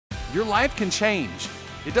your life can change.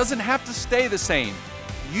 It doesn't have to stay the same.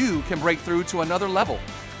 You can break through to another level.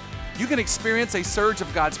 You can experience a surge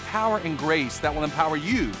of God's power and grace that will empower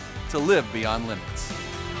you to live beyond limits.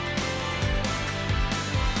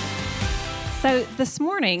 So this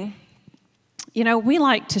morning, we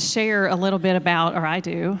like to share a little bit about, or I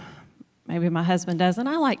do, maybe my husband doesn't.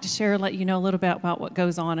 I like to share, let you know a little bit about what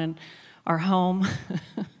goes on in our home.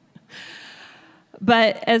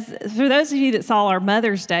 But for those of you that saw our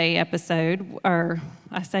Mother's Day episode, or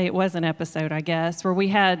I say it was an episode, I guess, where we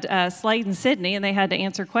had Slade and Sydney, and they had to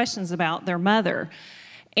answer questions about their mother.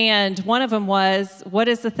 And one of them was, what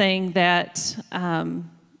is the thing that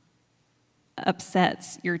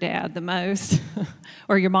upsets your dad the most,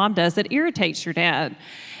 or your mom does, that irritates your dad?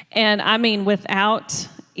 And I mean, without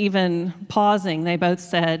even pausing, they both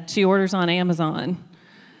said, she orders on Amazon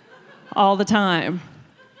all the time.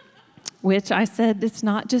 Which I said, it's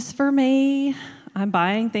not just for me. I'm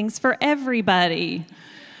buying things for everybody.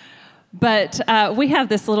 But we have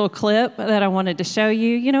this little clip that I wanted to show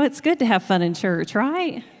you. It's good to have fun in church,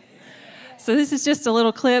 right? So this is just a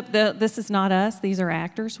little clip. This is not us. These are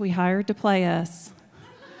actors we hired to play us.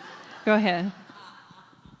 Go ahead.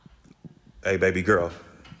 Hey, baby girl.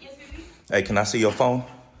 Yes, baby? Hey, can I see your phone?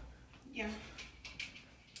 Yeah.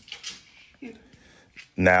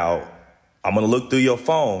 Now, I'm going to look through your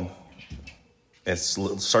phone and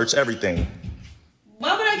search everything.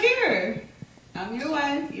 Why would I care? I'm your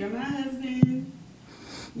wife. You're my husband.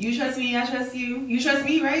 You trust me. I trust you. You trust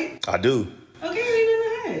me, right? I do. Okay,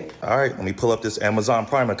 ain't nothing to hide. All right, let me pull up this Amazon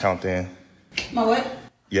Prime account then. My what?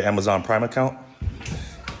 Your Amazon Prime account?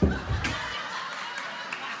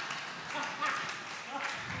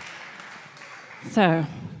 So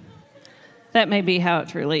that may be how it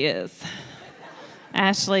truly is.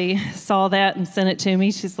 Ashley saw that and sent it to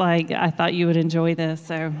me. She's like, I thought you would enjoy this,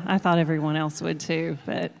 so I thought everyone else would too.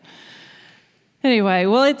 But anyway,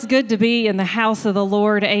 well, it's good to be in the house of the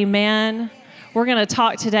Lord. Amen. We're going to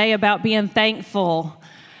talk today about being thankful,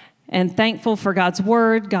 and thankful for God's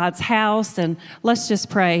word, God's house, and let's just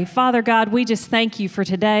pray. Father God, we just thank you for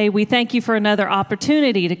today. We thank you for another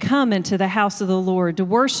opportunity to come into the house of the Lord, to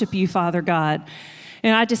worship you, Father God.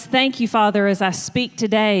 And I just thank you, Father, as I speak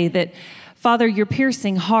today, that Father, you're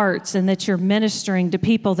piercing hearts, and that you're ministering to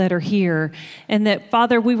people that are here. And that,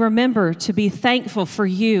 Father, we remember to be thankful for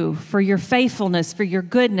you, for your faithfulness, for your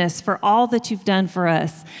goodness, for all that you've done for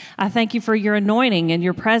us. I thank you for your anointing and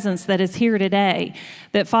your presence that is here today.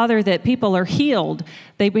 That, Father, that people are healed.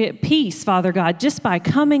 They be at peace, Father God, just by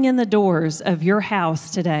coming in the doors of your house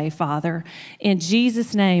today, Father. In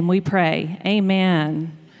Jesus' name we pray.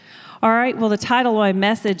 Amen. All right, well, the title of my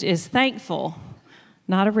message is Thankful.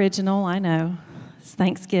 Not original, I know. It's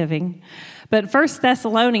Thanksgiving. But 1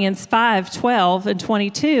 Thessalonians 5:12 and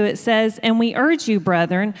 22, it says, and we urge you,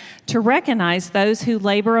 brethren, to recognize those who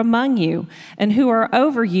labor among you and who are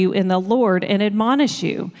over you in the Lord and admonish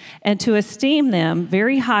you, and to esteem them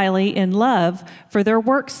very highly in love for their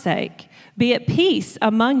work's sake. Be at peace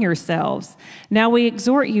among yourselves. Now we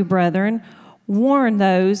exhort you, brethren, warn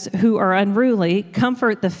those who are unruly,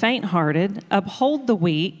 comfort the faint-hearted, uphold the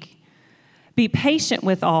weak, be patient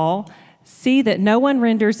with all. See that no one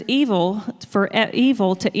renders evil for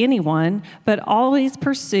evil to anyone, but always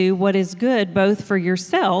pursue what is good both for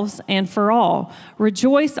yourselves and for all.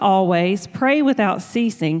 Rejoice always, pray without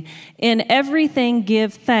ceasing. In everything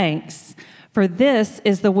give thanks, for this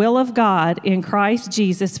is the will of God in Christ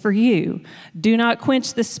Jesus for you. Do not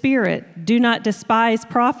quench the spirit. Do not despise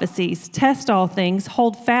prophecies. Test all things.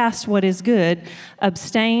 Hold fast what is good.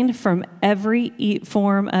 Abstain from every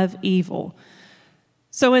form of evil.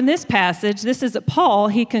 So in this passage, this is Paul.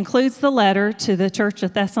 He concludes the letter to the church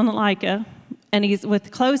of Thessalonica, and he's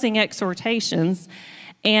with closing exhortations,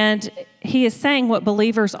 and he is saying what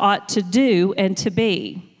believers ought to do and to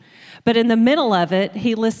be. But in the middle of it,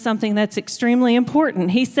 he lists something that's extremely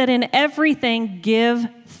important. He said, in everything give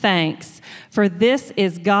thanks, for this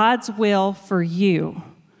is God's will for you.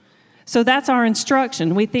 So that's our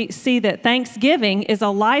instruction. We see that Thanksgiving is a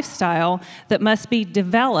lifestyle that must be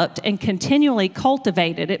developed and continually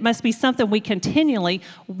cultivated. It must be something we continually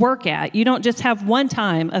work at. You don't just have one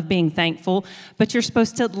time of being thankful, but you're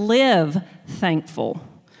supposed to live thankful.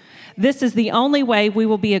 This is the only way we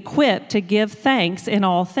will be equipped to give thanks in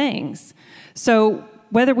all things. So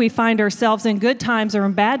whether we find ourselves in good times or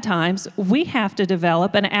in bad times, we have to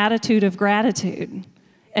develop an attitude of gratitude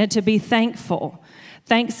and to be thankful.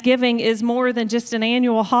 Thanksgiving is more than just an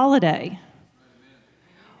annual holiday.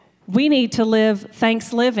 We need to live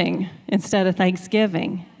Thanksliving instead of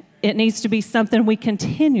Thanksgiving. It needs to be something we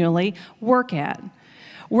continually work at.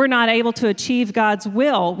 We're not able to achieve God's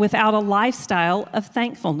will without a lifestyle of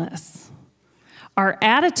thankfulness. Our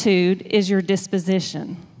attitude is your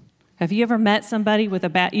disposition. Have you ever met somebody with a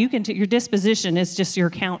bad, your disposition is just your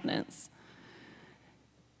countenance.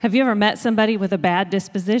 Have you ever met somebody with a bad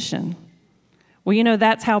disposition? Well, you know,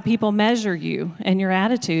 that's how people measure you, and your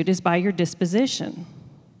attitude is by your disposition.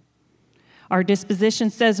 Our disposition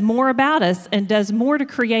says more about us and does more to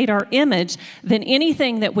create our image than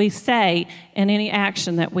anything that we say and any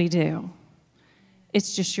action that we do.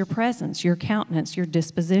 It's just your presence, your countenance, your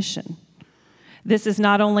disposition. This is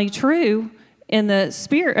not only true in the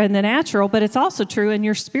spirit and the natural, but it's also true in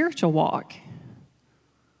your spiritual walk.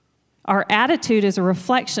 Our attitude is a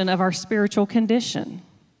reflection of our spiritual condition.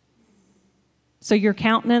 So your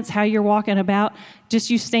countenance, how you're walking about, just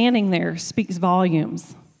you standing there speaks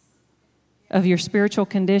volumes of your spiritual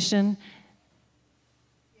condition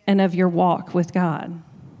and of your walk with God.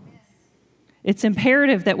 It's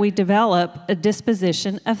imperative that we develop a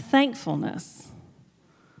disposition of thankfulness.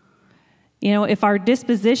 You know, if our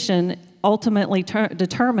disposition ultimately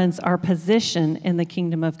determines our position in the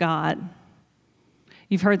kingdom of God.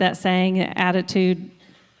 You've heard that saying, attitude,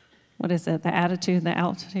 what is it? The attitude, the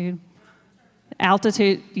altitude?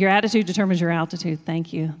 Altitude, your attitude determines your altitude.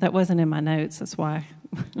 Thank you. That wasn't in my notes, that's why.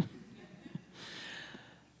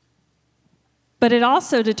 But it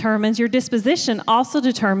also determines, your disposition also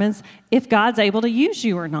determines if God's able to use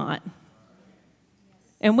you or not.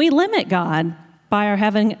 And we limit God by our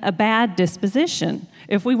having a bad disposition.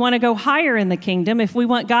 If we want to go higher in the kingdom, if we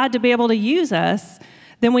want God to be able to use us,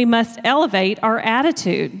 then we must elevate our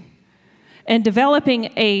attitude. And developing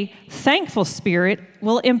a thankful spirit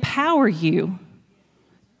will empower you.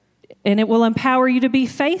 And it will empower you to be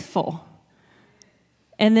faithful.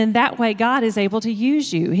 And then that way God is able to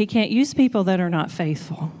use you. He can't use people that are not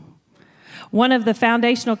faithful. One of the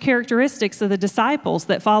foundational characteristics of the disciples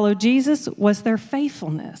that followed Jesus was their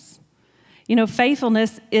faithfulness. You know,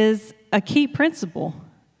 faithfulness is a key principle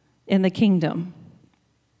in the kingdom.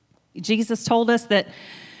 Jesus told us that,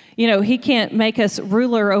 you know, he can't make us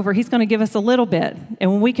ruler over, he's going to give us a little bit.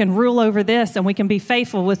 And when we can rule over this and we can be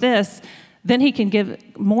faithful with this, then he can give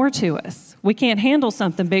more to us. We can't handle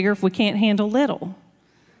something bigger if we can't handle little.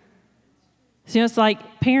 So, you know, it's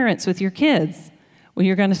like parents with your kids. Well,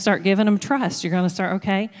 you're going to start giving them trust. You're going to start,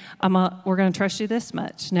 okay, we're going to trust you this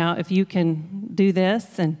much. Now, if you can do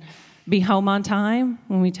this and be home on time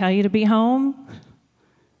when we tell you to be home,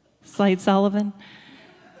 Sullivan,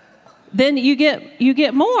 then you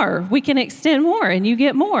get more. We can extend more, and you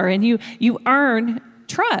get more, and you earn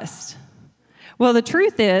trust. Well, the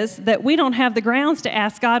truth is that we don't have the grounds to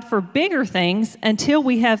ask God for bigger things until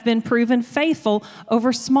we have been proven faithful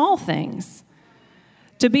over small things.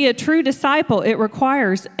 To be a true disciple, it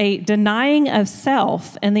requires a denying of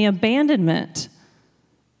self and the abandonment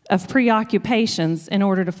of preoccupations in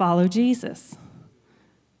order to follow Jesus,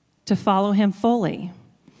 to follow him fully.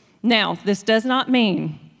 Now, this does not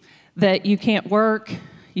mean that you can't work,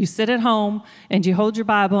 you sit at home, and you hold your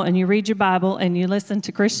Bible, and you read your Bible, and you listen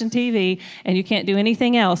to Christian TV, and you can't do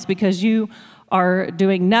anything else because you are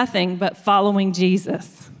doing nothing but following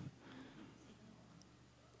Jesus.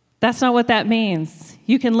 That's not what that means.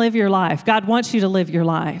 You can live your life. God wants you to live your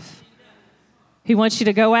life. He wants you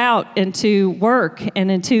to go out into work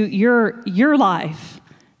and into your life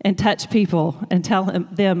and touch people and tell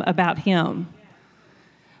them about him.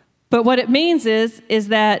 But what it means is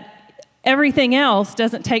that everything else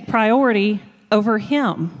doesn't take priority over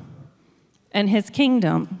him and his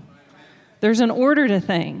kingdom. There's an order to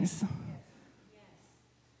things.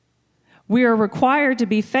 We are required to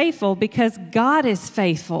be faithful because God is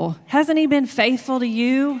faithful. Hasn't he been faithful to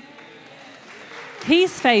you?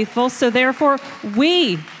 He's faithful, so therefore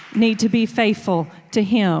we need to be faithful to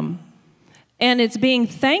him. And it's being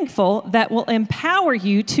thankful that will empower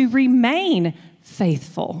you to remain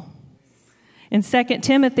faithful. In 2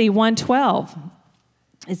 Timothy 1:12,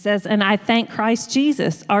 it says, "And I thank Christ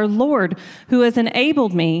Jesus, our Lord, who has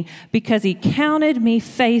enabled me because he counted me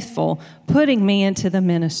faithful, putting me into the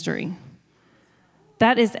ministry."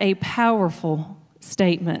 That is a powerful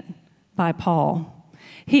statement by Paul.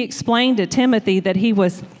 He explained to Timothy that he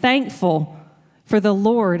was thankful for the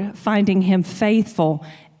Lord finding him faithful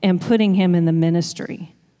and putting him in the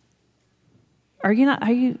ministry. Are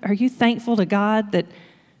you thankful to God that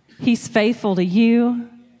he's faithful to you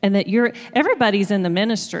and that everybody's in the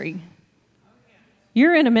ministry?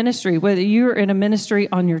 You're in a ministry, whether you're in a ministry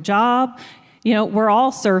on your job, you know, we're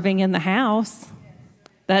all serving in the house.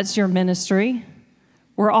 That's your ministry.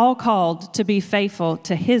 We're all called to be faithful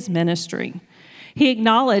to his ministry. He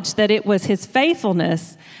acknowledged that it was his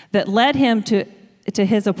faithfulness that led him to to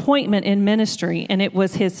his appointment in ministry, and it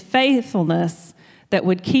was his faithfulness that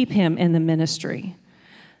would keep him in the ministry.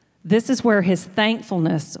 This is where his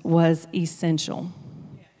thankfulness was essential.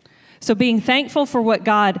 So being thankful for what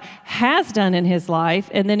God has done in his life,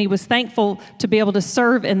 and then he was thankful to be able to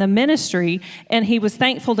serve in the ministry, and he was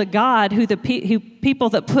thankful to God who people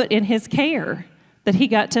that put in his care that he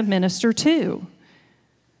got to minister to.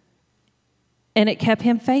 And it kept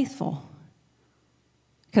him faithful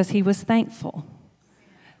because he was thankful.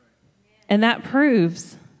 And that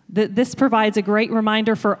proves that this provides a great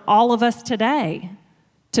reminder for all of us today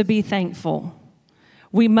to be thankful.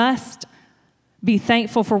 We must be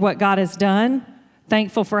thankful for what God has done,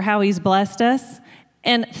 thankful for how he's blessed us,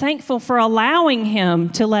 and thankful for allowing him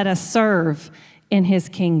to let us serve in his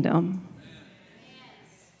kingdom.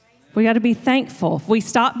 We got to be thankful. If we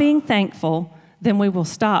stop being thankful, then we will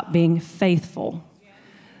stop being faithful.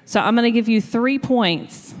 So I'm going to give you 3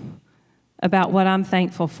 points about what I'm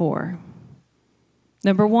thankful for.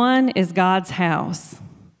 Number 1 is God's house.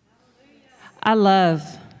 I love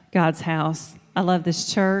God's house. I love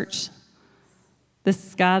this church. This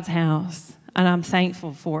is God's house, and I'm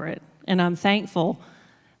thankful for it. And I'm thankful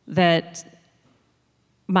that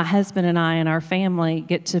my husband and I and our family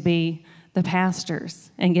get to be the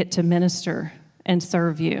pastors and get to minister and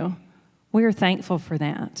serve you. We are thankful for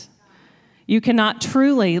that. You cannot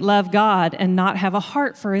truly love God and not have a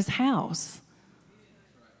heart for his house.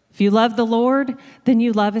 If you love the Lord, then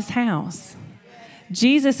you love his house.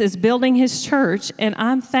 Jesus is building his church, and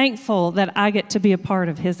I'm thankful that I get to be a part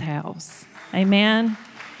of his house. Amen.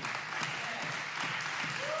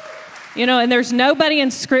 You know, and there's nobody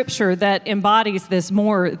in Scripture that embodies this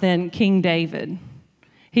more than King David.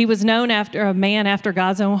 He was known after a man after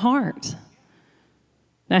God's own heart.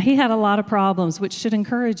 Now, he had a lot of problems, which should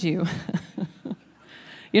encourage you.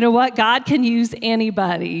 You know what? God can use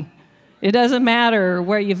anybody. It doesn't matter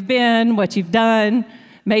where you've been, what you've done.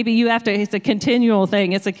 Maybe you have to, it's a continual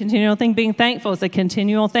thing. It's a continual thing being thankful. It's a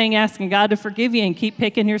continual thing asking God to forgive you and keep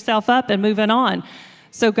picking yourself up and moving on.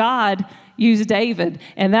 So God used David,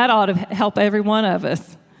 and that ought to help every one of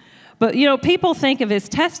us. But, you know, people think of his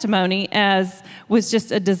testimony as was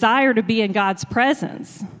just a desire to be in God's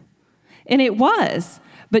presence. And it was.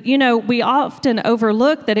 But, you know, we often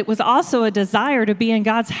overlook that it was also a desire to be in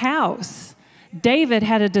God's house. David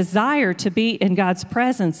had a desire to be in God's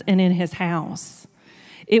presence and in his house.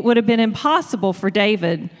 It would have been impossible for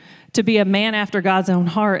David to be a man after God's own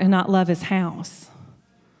heart and not love his house.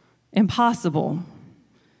 Impossible.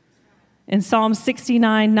 In Psalm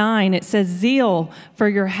 69:9, it says, "Zeal for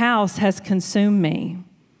your house has consumed me."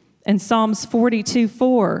 In Psalms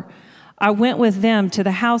 42:4, "I went with them to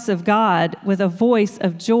the house of God with a voice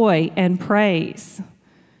of joy and praise."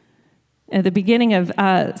 At the beginning of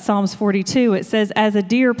Psalms 42, it says, "As a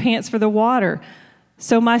deer pants for the water,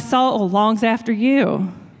 so my soul longs after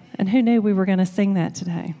you." And who knew we were going to sing that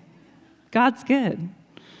today? God's good.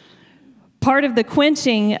 Part of the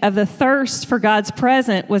quenching of the thirst for God's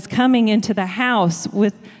presence was coming into the house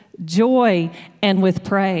with joy and with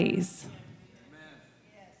praise.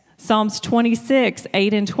 Psalms 26,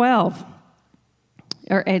 8 and 12,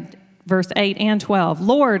 or verse 8 and 12.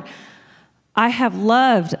 "Lord, I have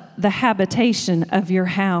loved the habitation of your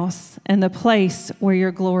house and the place where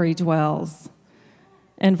your glory dwells."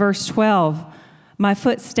 And verse 12, "My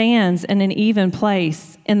foot stands in an even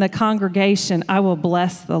place. In the congregation, I will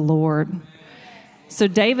bless the Lord." So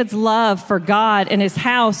David's love for God and his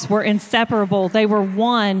house were inseparable. They were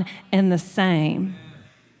one and the same.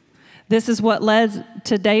 This is what led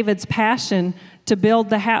to David's passion to build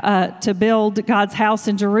God's house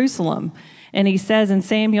in Jerusalem. And he says in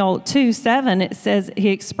Samuel 2:7, it says he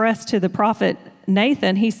expressed to the prophet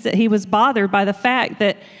Nathan, he was bothered by the fact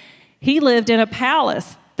that he lived in a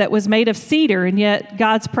palace that was made of cedar, and yet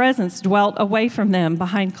God's presence dwelt away from them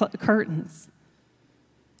behind curtains.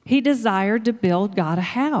 He desired to build God a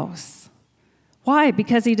house. Why?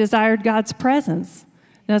 Because he desired God's presence.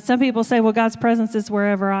 Now, some people say, well, God's presence is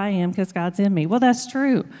wherever I am because God's in me. Well, that's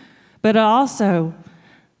true. But it also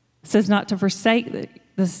says not to forsake the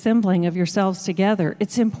assembling of yourselves together.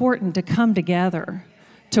 It's important to come together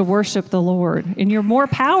to worship the Lord. And you're more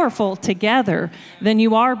powerful together than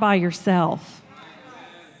you are by yourself.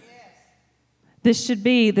 This should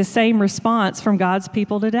be the same response from God's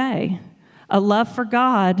people today. A love for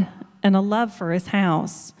God and a love for his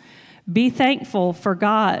house. Be thankful for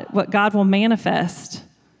God, what God will manifest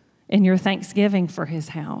in your thanksgiving for his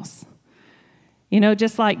house. You know,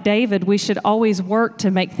 just like David, we should always work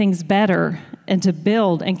to make things better and to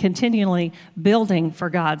build and continually building for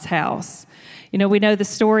God's house. You know, we know the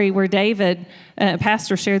story where David,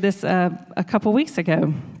 Pastor shared this a couple weeks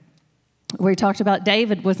ago, where he talked about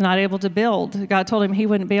David was not able to build. God told him he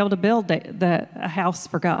wouldn't be able to build a house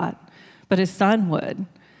for God, but his son would.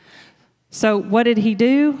 So what did he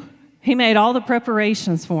do? He made all the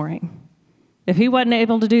preparations for him. If he wasn't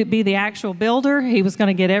able to be the actual builder, he was going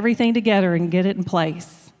to get everything together and get it in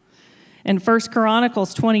place. In 1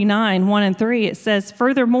 Chronicles 29, 1 and 3, it says,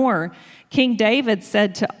 "Furthermore, King David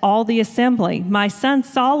said to all the assembly, 'My son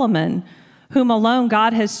Solomon, whom alone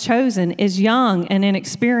God has chosen, is young and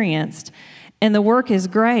inexperienced, and the work is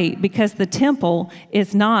great, because the temple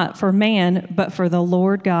is not for man, but for the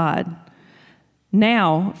Lord God.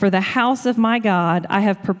 Now, for the house of my God, I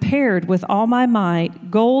have prepared with all my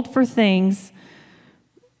might gold for things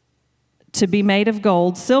to be made of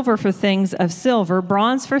gold, silver for things of silver,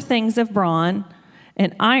 bronze for things of bronze,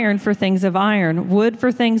 and iron for things of iron, wood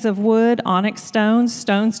for things of wood, onyx stones,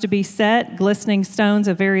 stones to be set, glistening stones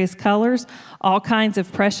of various colors, all kinds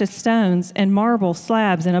of precious stones, and marble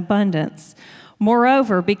slabs in abundance.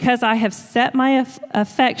 Moreover, because I have set my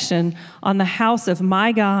affection on the house of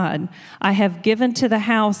my God, I have given to the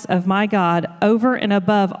house of my God over and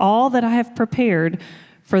above all that I have prepared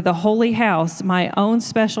for the holy house, my own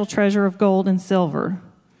special treasure of gold and silver.'"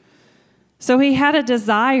 So he had a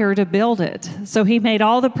desire to build it. So he made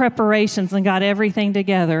all the preparations and got everything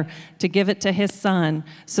together to give it to his son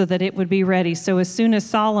so that it would be ready. So as soon as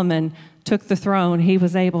Solomon took the throne, he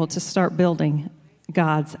was able to start building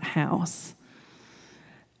God's house.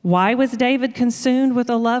 Why was David consumed with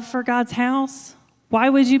a love for God's house? Why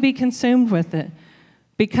would you be consumed with it?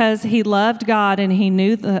 Because he loved God and he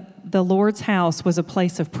knew that the Lord's house was a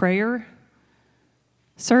place of prayer.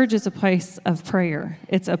 Surge is a place of prayer.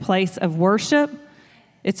 It's a place of worship.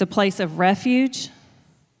 It's a place of refuge.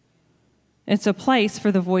 It's a place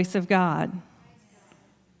for the voice of God.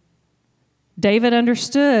 David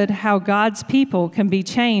understood how God's people can be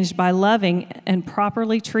changed by loving and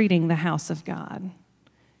properly treating the house of God.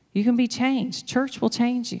 You can be changed. Church will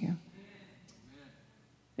change you.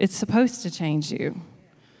 It's supposed to change you.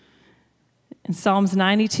 In Psalms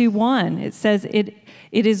 92:1, it says, It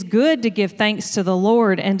is good to give thanks to the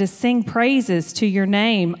Lord and to sing praises to your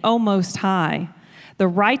name, O Most High. The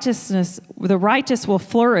righteous will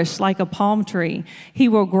flourish like a palm tree. He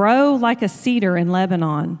will grow like a cedar in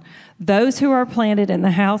Lebanon. Those who are planted in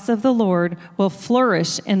the house of the Lord will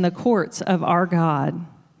flourish in the courts of our God.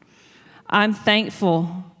 I'm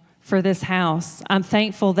thankful for this house. I'm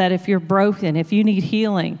thankful that if you're broken, if you need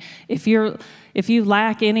healing, if you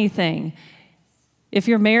lack anything, if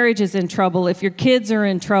your marriage is in trouble, if your kids are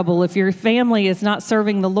in trouble, if your family is not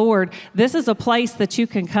serving the Lord, this is a place that you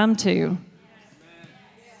can come to.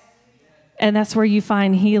 And that's where you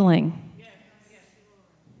find healing.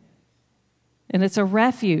 And it's a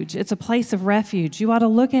refuge. It's a place of refuge. You ought to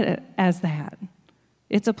look at it as that.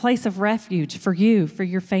 It's a place of refuge for you, for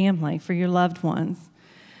your family, for your loved ones.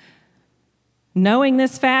 Knowing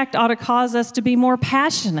this fact ought to cause us to be more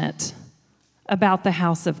passionate about the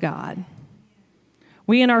house of God.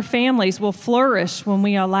 We and our families will flourish when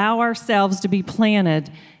we allow ourselves to be planted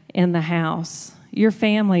in the house. Your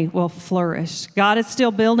family will flourish. God is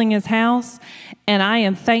still building his house, and I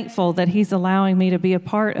am thankful that he's allowing me to be a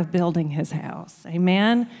part of building his house.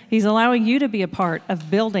 Amen? He's allowing you to be a part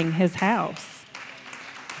of building his house.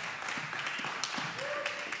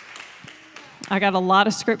 I got a lot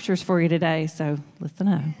of scriptures for you today, so listen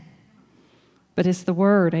up. But it's the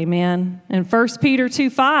word, amen. In 1 Peter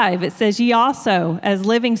 2:5, it says, "Ye also, as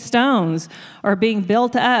living stones, are being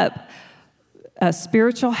built up a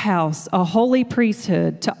spiritual house, a holy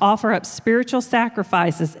priesthood, to offer up spiritual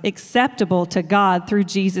sacrifices acceptable to God through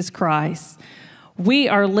Jesus Christ." We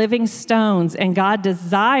are living stones, and God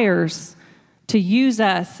desires to use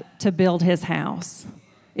us to build his house.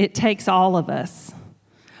 It takes all of us.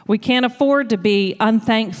 We can't afford to be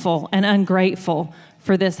unthankful and ungrateful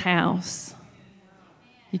for this house.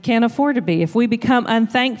 You can't afford to be. If we become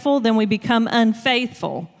unthankful, then we become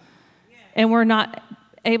unfaithful. And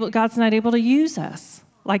God's not able to use us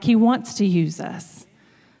like he wants to use us.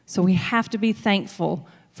 So we have to be thankful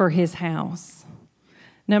for his house.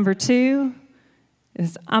 Number 2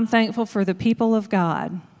 is I'm thankful for the people of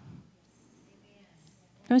God.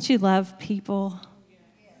 Don't you love people?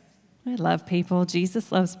 I love people.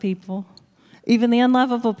 Jesus loves people. Even the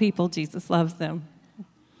unlovable people, Jesus loves them.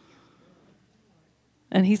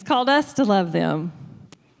 And he's called us to love them.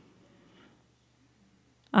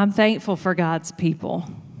 I'm thankful for God's people.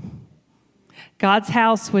 God's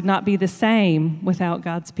house would not be the same without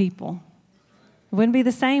God's people. It wouldn't be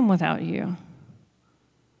the same without you.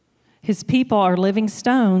 His people are living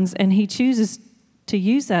stones, and he chooses to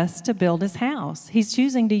use us to build his house. He's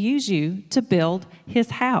choosing to use you to build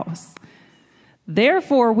his house.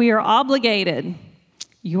 Therefore, we are obligated.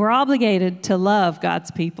 You are obligated to love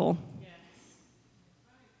God's people.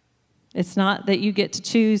 It's not that you get to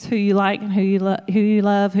choose who you like and who you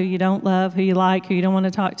love, who you don't love, who you like, who you don't want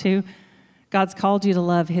to talk to. God's called you to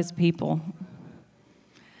love his people.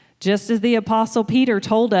 Just as the Apostle Peter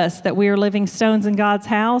told us that we are living stones in God's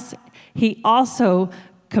house, he also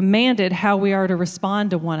commanded how we are to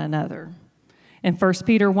respond to one another. In 1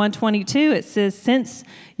 Peter 1:22, it says, since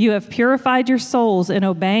you have purified your souls in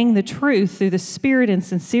obeying the truth through the Spirit and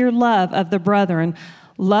sincere love of the brethren,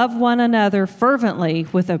 love one another fervently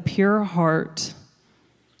with a pure heart.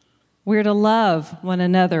 We're to love one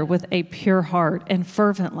another with a pure heart and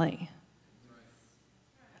fervently.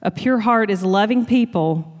 A pure heart is loving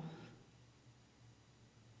people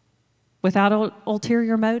without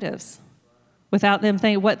ulterior motives, without them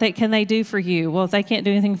thinking, can they do for you? Well, if they can't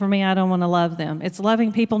do anything for me, I don't want to love them. It's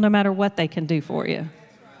loving people no matter what they can do for you.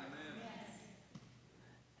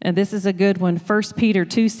 And this is a good one. 1 Peter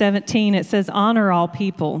 2:17, it says, honor all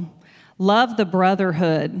people, love the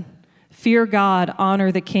brotherhood, fear God,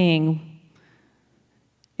 honor the king.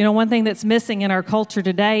 You know, one thing that's missing in our culture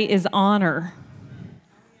today is honor.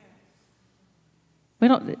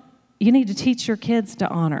 You need to teach your kids to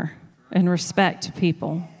honor and respect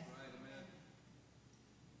people.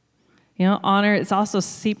 You know, honor is also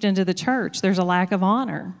seeped into the church. There's a lack of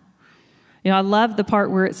honor. You know, I love the part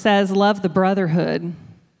where it says, love the brotherhood.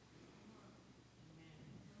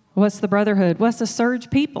 What's the brotherhood? What's the Surge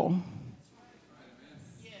people?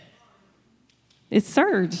 It's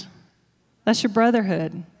Surge. That's your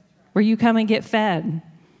brotherhood, where you come and get fed.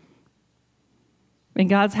 In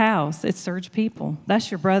God's house, it's Surge people.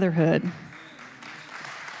 That's your brotherhood.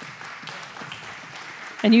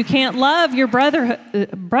 And you can't love your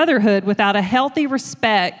brotherhood without a healthy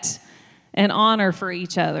respect and honor for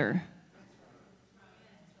each other.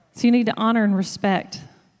 So you need to honor and respect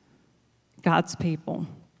God's people.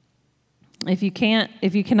 If you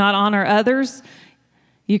cannot honor others,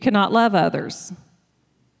 you cannot love others,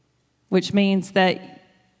 which means that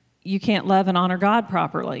you can't love and honor God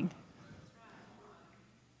properly.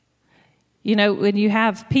 You know, when you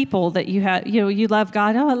have people that you love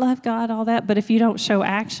God, I love God, all that, but if you don't show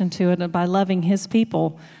action to it by loving his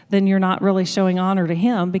people, then you're not really showing honor to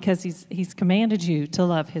him because he's commanded you to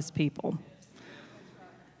love his people.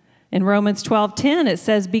 In Romans 12:10, it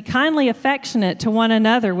says, be kindly affectionate to one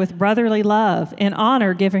another with brotherly love, in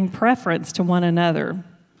honor giving preference to one another.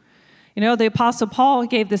 You know, the Apostle Paul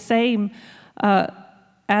gave the same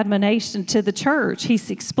admonition to the church. He's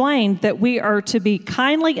explained that we are to be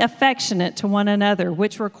kindly affectionate to one another,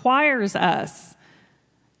 which requires us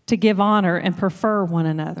to give honor and prefer one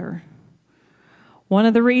another. One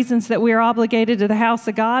of the reasons that we are obligated to the house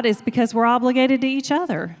of God is because we're obligated to each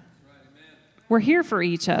other. We're here for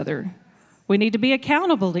each other. We need to be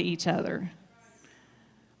accountable to each other.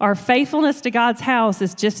 Our faithfulness to God's house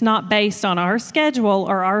is just not based on our schedule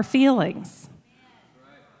or our feelings,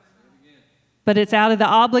 but it's out of the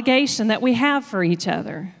obligation that we have for each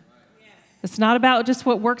other. It's not about just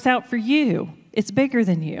what works out for you. It's bigger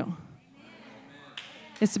than you.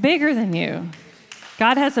 It's bigger than you.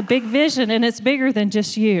 God has a big vision, and it's bigger than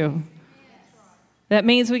just you. That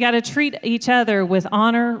means we got to treat each other with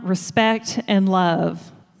honor, respect, and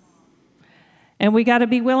love. And we got to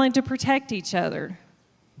be willing to protect each other.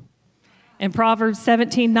 In Proverbs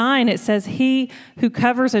 17:9, it says, he who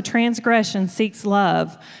covers a transgression seeks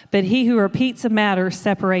love, but he who repeats a matter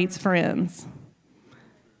separates friends.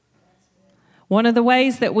 One of the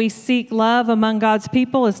ways that we seek love among God's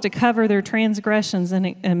people is to cover their transgressions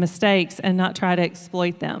and mistakes and not try to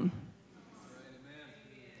exploit them.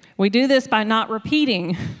 We do this by not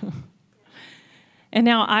repeating. And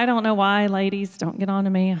now, I don't know why, ladies, don't get on to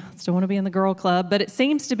me. I still want to be in the girl club. But it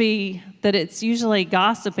seems to be that it's usually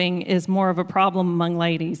gossiping is more of a problem among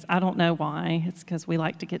ladies. I don't know why. It's because we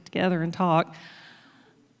like to get together and talk.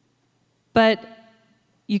 But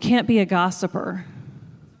you can't be a gossiper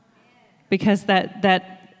because that's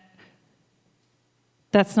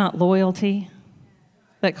not loyalty.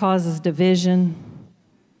 That causes division.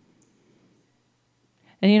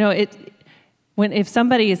 And you know, if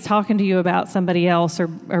somebody is talking to you about somebody else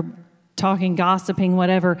or talking, gossiping,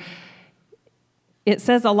 whatever, it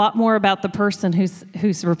says a lot more about the person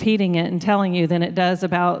who's repeating it and telling you than it does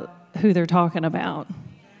about who they're talking about. It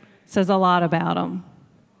says a lot about them.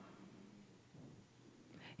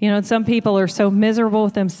 You know, some people are so miserable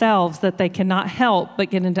with themselves that they cannot help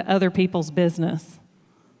but get into other people's business.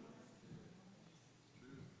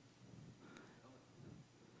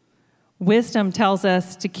 Wisdom tells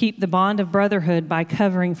us to keep the bond of brotherhood by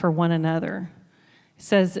covering for one another. It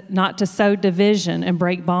says not to sow division and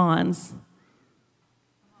break bonds.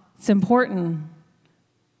 It's important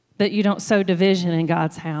that you don't sow division in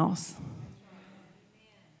God's house.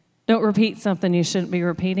 Don't repeat something you shouldn't be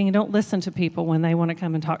repeating. And don't listen to people when they want to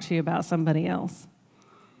come and talk to you about somebody else.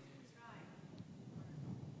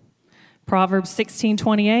 Proverbs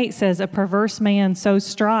 16:28 says, a perverse man sows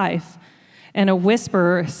strife, and a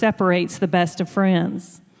whisperer separates the best of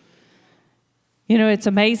friends. You know, it's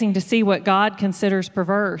amazing to see what God considers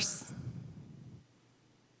perverse.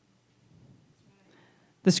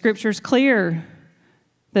 The scripture's clear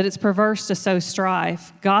that it's perverse to sow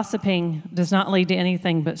strife. Gossiping does not lead to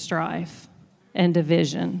anything but strife and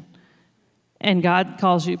division. And God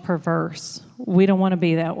calls you perverse. We don't want to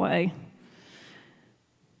be that way.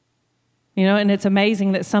 You know, and it's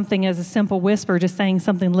amazing that something as a simple whisper, just saying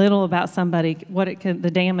something little about somebody,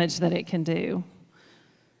 the damage that it can do.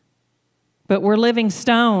 But we're living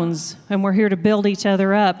stones, and we're here to build each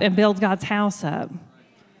other up and build God's house up.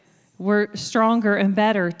 We're stronger and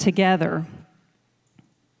better together.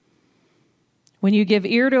 When you give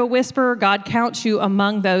ear to a whisperer, God counts you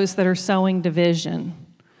among those that are sowing division.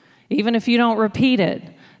 Even if you don't repeat it,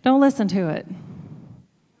 don't listen to it.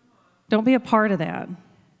 Don't be a part of that,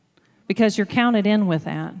 because you're counted in with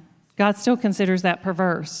that. God still considers that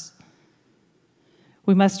perverse.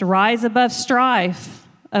 We must rise above strife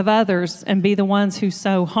of others and be the ones who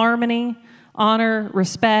sow harmony, honor,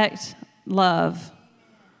 respect, love.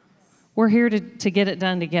 We're here to get it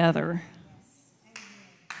done together.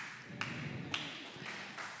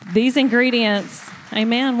 These ingredients,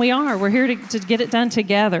 amen, we are. We're here to get it done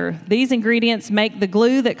together. These ingredients make the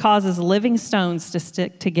glue that causes living stones to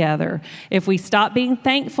stick together. If we stop being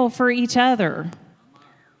thankful for each other,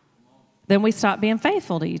 then we stop being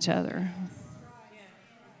faithful to each other.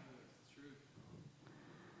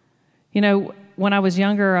 You know, when I was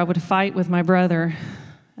younger, I would fight with my brother.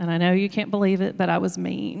 And I know you can't believe it, but I was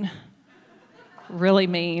mean. Really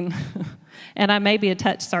mean. And I may be a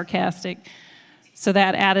touch sarcastic. So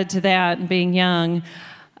that added to that, and being young.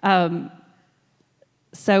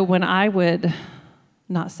 So when I would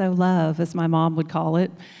not sow love, as my mom would call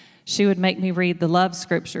it, she would make me read the love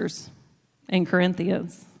scriptures in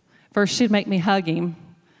Corinthians. First, she'd make me hug him.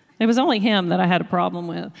 It was only him that I had a problem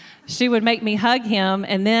with. She would make me hug him,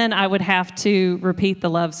 and then I would have to repeat the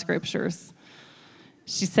love scriptures.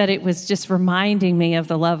 She said it was just reminding me of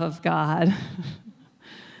the love of God.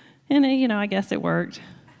 And, you know, I guess it worked.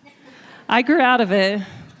 I grew out of it.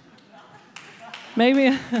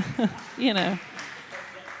 Maybe, you know.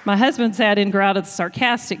 My husband said I didn't grow out of the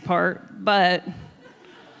sarcastic part, but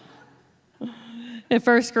in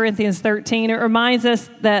 1 Corinthians 13, it reminds us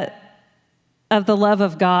that of the love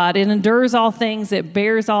of God. It endures all things, it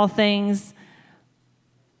bears all things,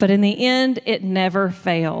 but in the end, it never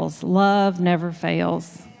fails. Love never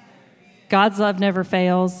fails. God's love never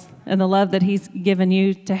fails, and the love that He's given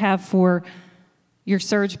you to have for your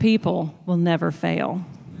Surge people will never fail.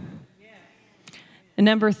 And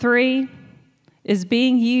number 3 is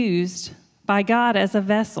being used by God as a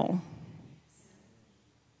vessel.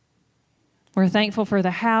 We're thankful for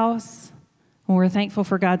the house, and we're thankful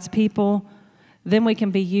for God's people. Then we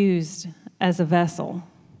can be used as a vessel.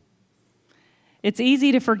 It's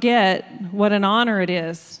easy to forget what an honor it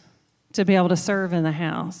is to be able to serve in the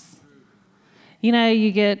house. You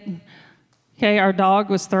know, our dog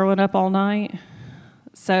was throwing up all night.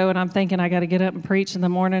 And I'm thinking, I got to get up and preach in the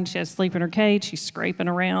morning. She has to sleep in her cage. She's scraping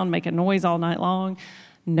around, making noise all night long.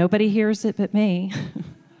 Nobody hears it but me.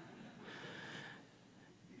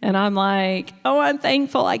 And I'm like, oh, I'm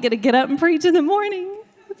thankful I get to get up and preach in the morning.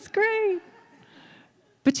 It's great.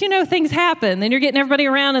 But you know, things happen. Then you're getting everybody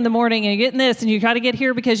around in the morning, and you're getting this, and you got to get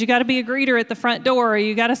here because you got to be a greeter at the front door, or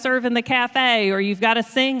you got to serve in the cafe, or you've got to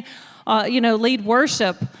sing, lead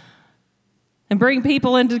worship and bring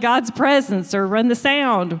people into God's presence, or run the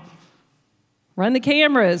sound, run the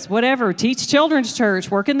cameras, whatever, teach children's church,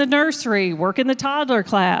 work in the nursery, work in the toddler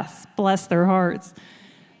class. Bless their hearts.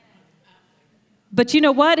 But you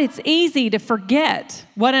know what? It's easy to forget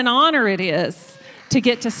what an honor it is to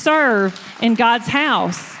get to serve in God's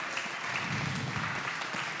house.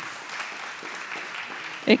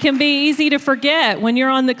 It can be easy to forget when you're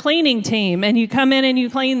on the cleaning team and you come in and you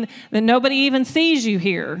clean, that nobody even sees you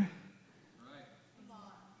here.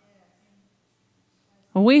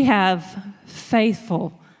 We have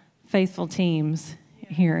faithful teams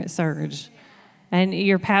here at Surge. And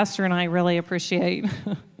your pastor and I really appreciate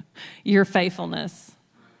your faithfulness.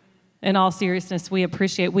 In all seriousness, we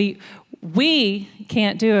appreciate, we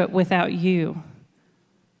can't do it without you.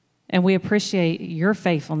 And we appreciate your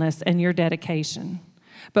faithfulness and your dedication.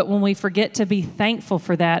 But when we forget to be thankful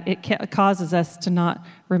for that, it causes us to not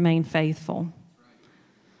remain faithful.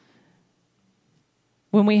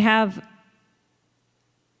 when we have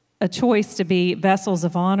a choice to be vessels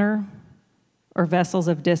of honor or vessels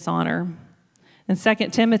of dishonor. In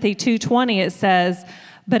 2 Timothy 2:20 it says,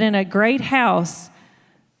 "But in a great house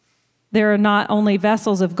there are not only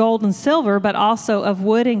vessels of gold and silver, but also of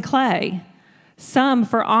wood and clay, some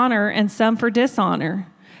for honor and some for dishonor.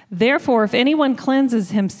 Therefore, if anyone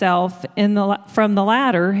cleanses himself from the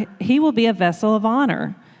latter, he will be a vessel of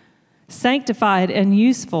honor, sanctified and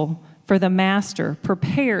useful for the master,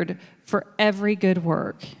 prepared for every good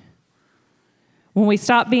work." When we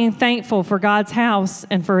stop being thankful for God's house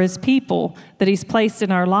and for his people that he's placed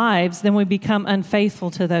in our lives, then we become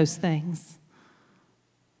unfaithful to those things.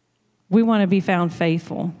 We want to be found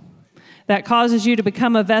faithful. That causes you to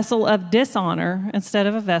become a vessel of dishonor instead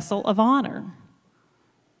of a vessel of honor.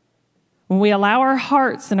 When we allow our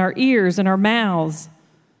hearts and our ears and our mouths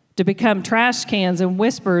to become trash cans and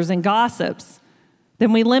whispers and gossips,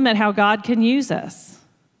 then we limit how God can use us.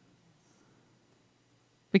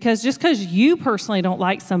 Because just because you personally don't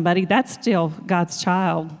like somebody, that's still God's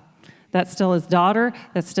child. That's still his daughter.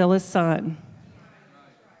 That's still his son.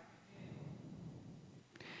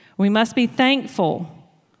 We must be thankful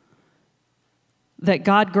that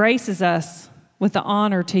God graces us with the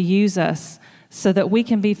honor to use us so that we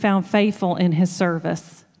can be found faithful in his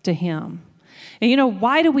service to him. And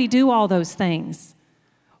why do we do all those things?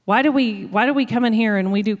 Why do we come in here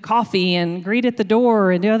and we do coffee and greet at the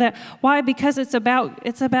door and do that? Why? Because it's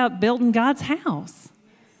about building God's house.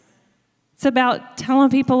 It's about telling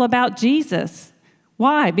people about Jesus.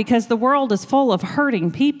 Why? Because the world is full of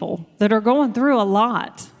hurting people that are going through a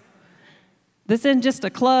lot. This isn't just a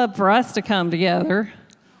club for us to come together.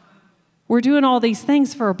 We're doing all these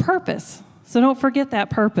things for a purpose. So don't forget that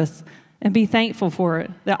purpose and be thankful for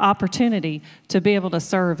it, the opportunity to be able to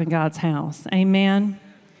serve in God's house. Amen.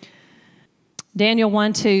 Daniel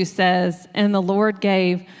 1:2 says, "And the Lord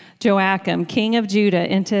gave Joachim, king of Judah,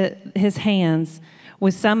 into his hands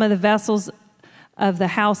with some of the vessels of the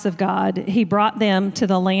house of God. He brought them to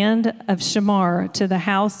the land of Shamar, to the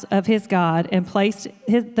house of his God, and placed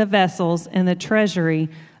the vessels in the treasury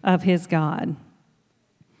of his God."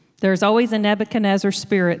 There's always a Nebuchadnezzar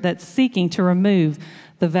spirit that's seeking to remove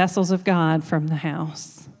the vessels of God from the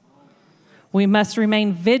house. We must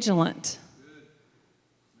remain vigilant.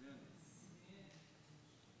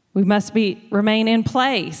 We must remain in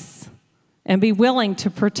place and be willing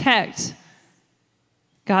to protect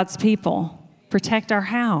God's people, protect our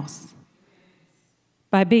house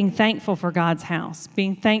by being thankful for God's house,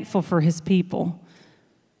 being thankful for his people,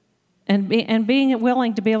 and being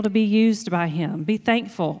willing to be able to be used by him. Be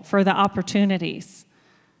thankful for the opportunities.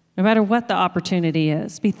 No matter what the opportunity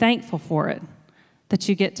is, be thankful for it, that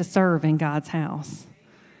you get to serve in God's house.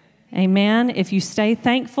 Amen. If you stay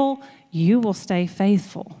thankful, you will stay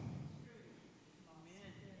faithful.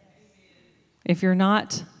 If you're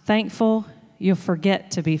not thankful, you'll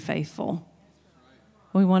forget to be faithful.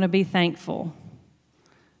 We want to be thankful.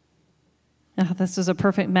 Now, this is a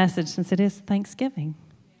perfect message since it is Thanksgiving.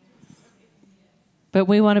 But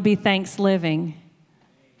we want to be Thanksliving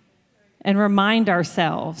and remind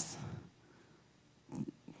ourselves.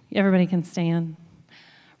 Everybody can stand.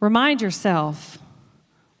 Remind yourself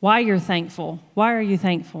why you're thankful. Why are you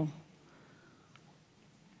thankful?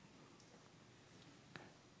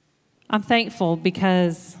 I'm thankful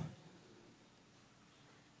because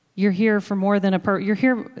you're here for more than you're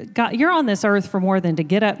here. God, you're on this earth for more than to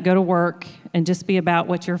get up, go to work, and just be about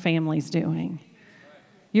what your family's doing.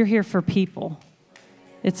 You're here for people.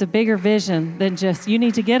 It's a bigger vision than just, you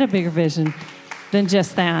need to get a bigger vision than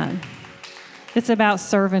just that. It's about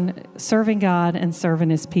serving God and serving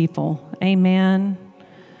his people. Amen.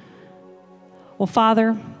 Well,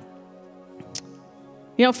 Father,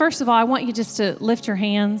 first of all, I want you just to lift your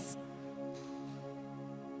hands.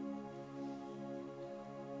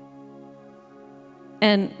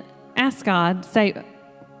 And ask God, say,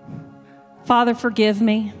 Father, forgive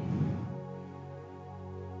me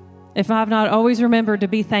if I've not always remembered to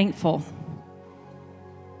be thankful.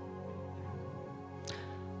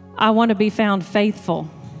 I want to be found faithful.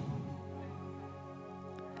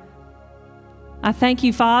 I thank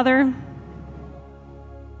you, Father,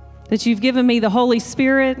 that you've given me the Holy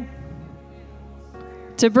Spirit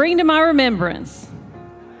to bring to my remembrance,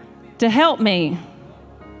 to help me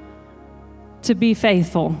to be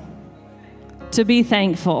faithful, to be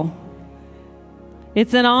thankful.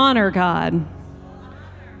 It's an honor, God,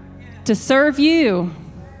 to serve you,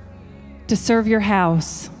 to serve your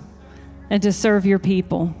house, and to serve your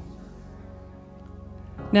people.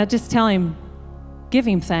 Now just tell him, give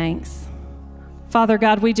him thanks. Father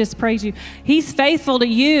God, we just praise you. He's faithful to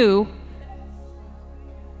you.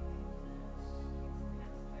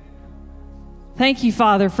 Thank you,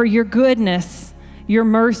 Father, for your goodness, your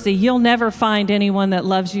mercy. You'll never find anyone that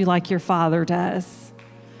loves you like your Father does.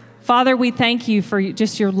 Father, we thank you for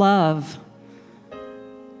just your love,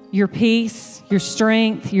 your peace, your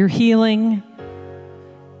strength, your healing.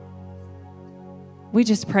 We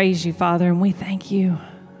just praise you, Father, and we thank you.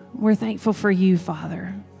 We're thankful for you,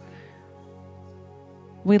 Father.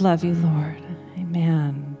 We love you, Lord.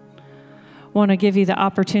 Amen. I want to give you the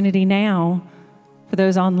opportunity now for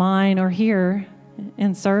those online or here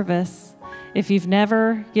in service. If you've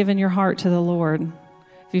never given your heart to the Lord,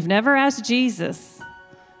 if you've never asked Jesus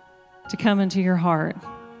to come into your heart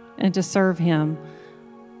and to serve him,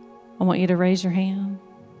 I want you to raise your hand.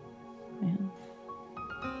 Amen.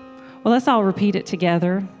 Well, let's all repeat it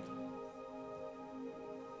together.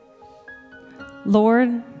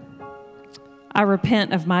 Lord, I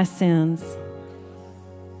repent of my sins.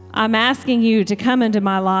 I'm asking you to come into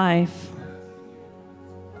my life.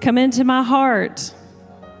 Come into my heart.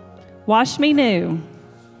 Wash me new.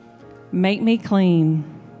 Make me clean.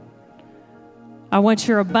 I want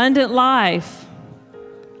your abundant life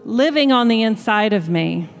living on the inside of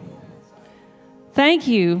me. Thank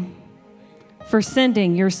you for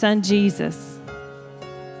sending your son Jesus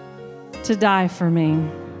to die for me,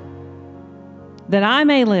 that I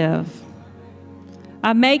may live.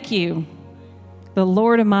 I make you the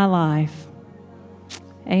Lord of my life.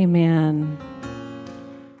 Amen.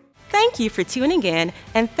 Thank you for tuning in,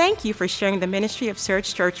 and thank you for sharing the ministry of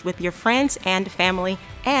Surge Church with your friends and family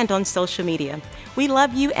and on social media. We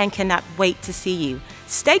love you and cannot wait to see you.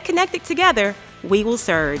 Stay connected together. We will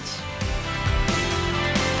surge.